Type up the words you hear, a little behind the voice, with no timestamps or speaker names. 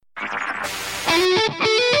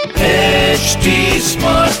HD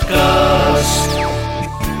Smartcast.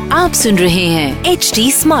 आप सुन रहे हैं HD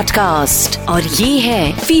Smartcast और ये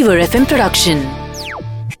है fever FM production.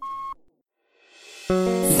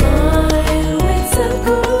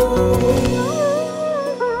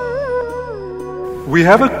 We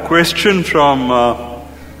have a question from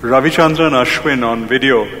Ravichandran Ashwin on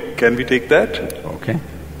video. Can we take that? Okay.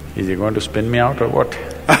 Is he going to spin me out or what?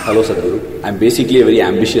 Hello Sadhguru. I'm basically a very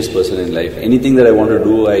ambitious person in life. Anything that I want to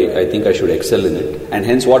do, I think I should excel in it. And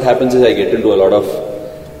hence what happens is I get into a lot of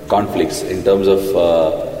conflicts in terms of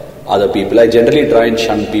other people. I generally try and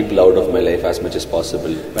shun people out of my life as much as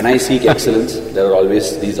possible. When I seek excellence, there are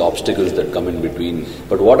always these obstacles that come in between.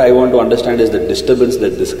 But what I want to understand is the disturbance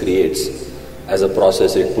that this creates as a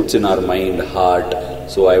process. It puts in our mind, heart.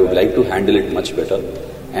 So I would like to handle it much better.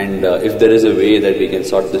 And if there is a way that we can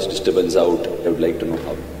sort this disturbance out, I would like to know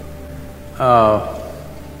how.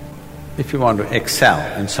 If you want to excel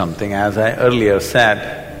in something, as I earlier said,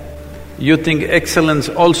 you think excellence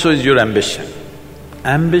also is your ambition.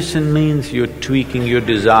 Ambition means you're tweaking your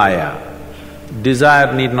desire.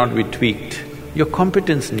 Desire need not be tweaked, your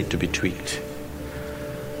competence need to be tweaked.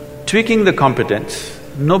 Tweaking the competence,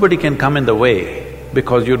 nobody can come in the way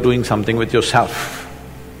because you're doing something with yourself.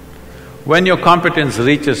 When your competence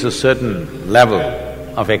reaches a certain level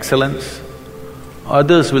of excellence,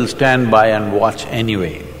 others will stand by and watch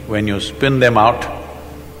anyway. When you spin them out,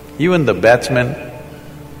 even the batsman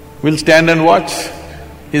will stand and watch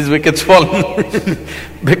his wickets fallen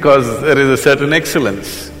because there is a certain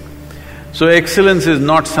excellence. So excellence is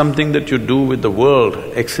not something that you do with the world,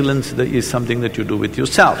 excellence is something that you do with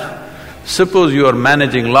yourself. Suppose you are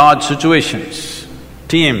managing large situations,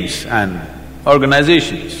 teams and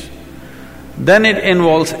organizations, then it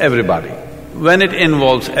involves everybody. When it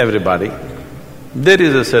involves everybody, there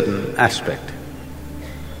is a certain aspect.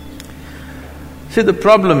 See, the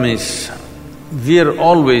problem is, we are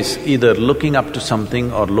always either looking up to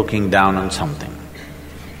something or looking down on something.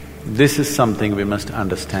 This is something we must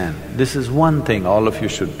understand. This is one thing all of you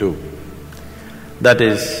should do. That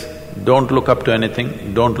is, don't look up to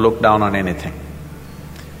anything, don't look down on anything.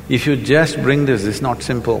 If you just bring this, it's not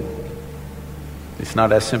simple. It's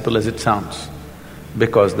not as simple as it sounds.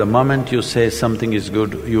 Because the moment you say something is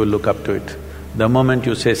good, you will look up to it. The moment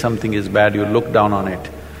you say something is bad, you look down on it.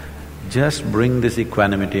 Just bring this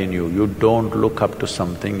equanimity in you. You don't look up to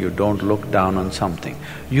something, you don't look down on something.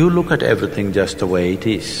 You look at everything just the way it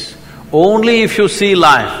is. Only if you see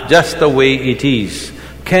life just the way it is,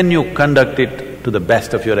 can you conduct it to the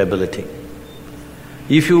best of your ability.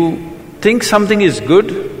 If you think something is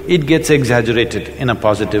good, it gets exaggerated in a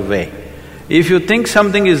positive way. If you think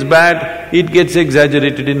something is bad, it gets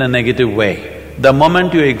exaggerated in a negative way. The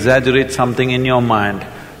moment you exaggerate something in your mind,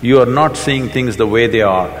 you are not seeing things the way they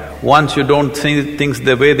are. Once you don't see things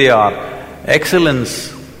the way they are,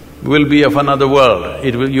 excellence will be of another world,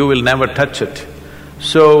 you will never touch it.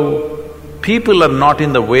 So, people are not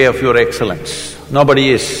in the way of your excellence, nobody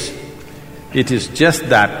is. It is just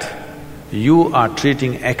that you are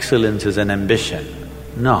treating excellence as an ambition.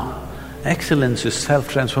 No, excellence is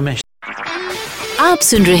self-transformation. आप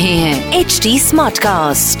सुन रहे हैं HD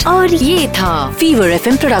Smartcast और ये था fever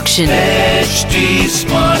FM production. HD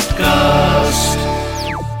Smartcast.